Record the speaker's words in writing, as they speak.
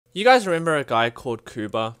You guys remember a guy called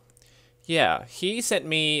Kuba? Yeah, he sent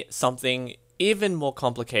me something even more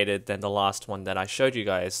complicated than the last one that I showed you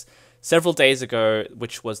guys several days ago,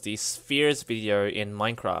 which was the spheres video in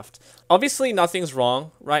Minecraft. Obviously, nothing's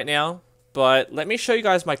wrong right now, but let me show you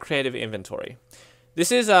guys my creative inventory.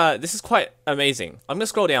 This is quite amazing. I'm gonna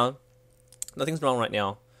scroll down. Nothing's wrong right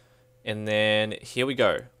now. And then here we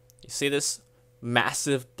go. You see this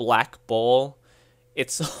massive black ball?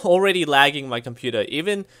 It's already lagging my computer,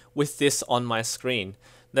 even with this on my screen.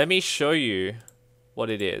 Let me show you what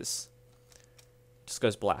it is. Just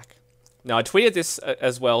goes black. Now, I tweeted this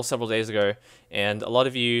as well several days ago, and a lot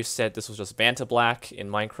of you said this was just Vanta Black in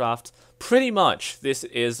Minecraft. Pretty much, this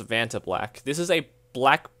is Vanta Black. This is a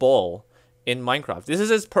black ball in Minecraft. This is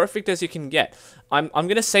as perfect as you can get. I'm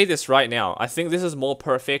gonna say this right now. I think this is more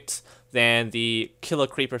perfect than the Killer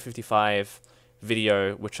Creeper 55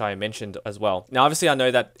 video, which I mentioned as well. Now, obviously, I know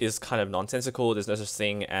that is kind of nonsensical. There's no such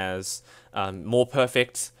thing as more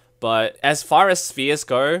perfect. But as far as spheres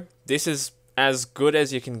go, this is as good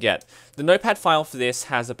as you can get. The notepad file for this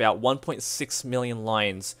has about 1.6 million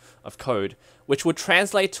lines of code, which would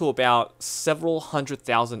translate to about several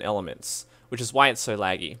 100,000 elements, which is why it's so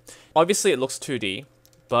laggy. Obviously, it looks 2D,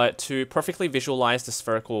 but to perfectly visualize the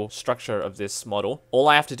spherical structure of this model, all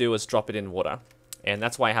I have to do is drop it in water. And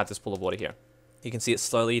that's why I have this pool of water here. You can see it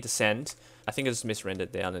slowly descend. I think it's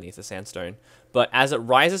misrendered there underneath the sandstone. But as it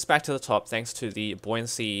rises back to the top, thanks to the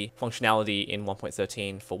buoyancy functionality in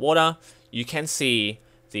 1.13 for water, you can see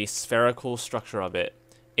the spherical structure of it.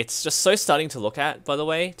 It's just so stunning to look at, by the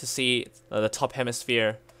way, to see the top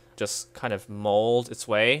hemisphere just kind of mold its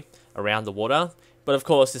way around the water. But of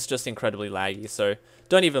course, it's just incredibly laggy, so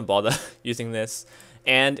don't even bother using this.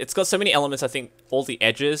 And it's got so many elements, I think all the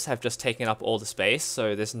edges have just taken up all the space,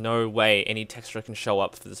 so there's no way any texture can show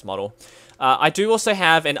up for this model. I do also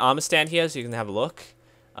have an armor stand here, so you can have a look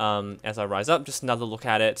as I rise up, just another look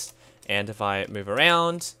at it. And if I move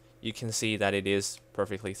around, you can see that it is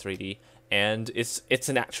perfectly 3D, and it's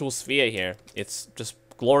an actual sphere here. It's just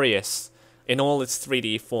glorious in all its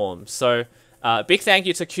 3D form. So big thank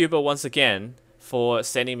you to Cuba once again for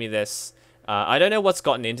sending me this. I don't know what's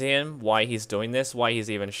gotten into him, why he's doing this, why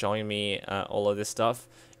he's even showing me all of this stuff.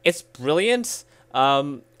 It's brilliant.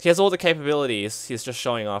 He has all the capabilities. He's just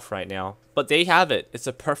showing off right now. But there you have it. It's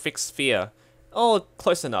a perfect sphere. Oh,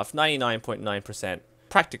 close enough. 99.9%.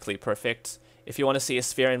 Practically perfect. If you want to see a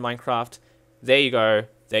sphere in Minecraft, there you go.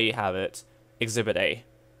 There you have it. Exhibit A.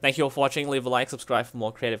 Thank you all for watching. Leave a like, subscribe for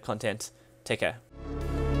more creative content. Take care.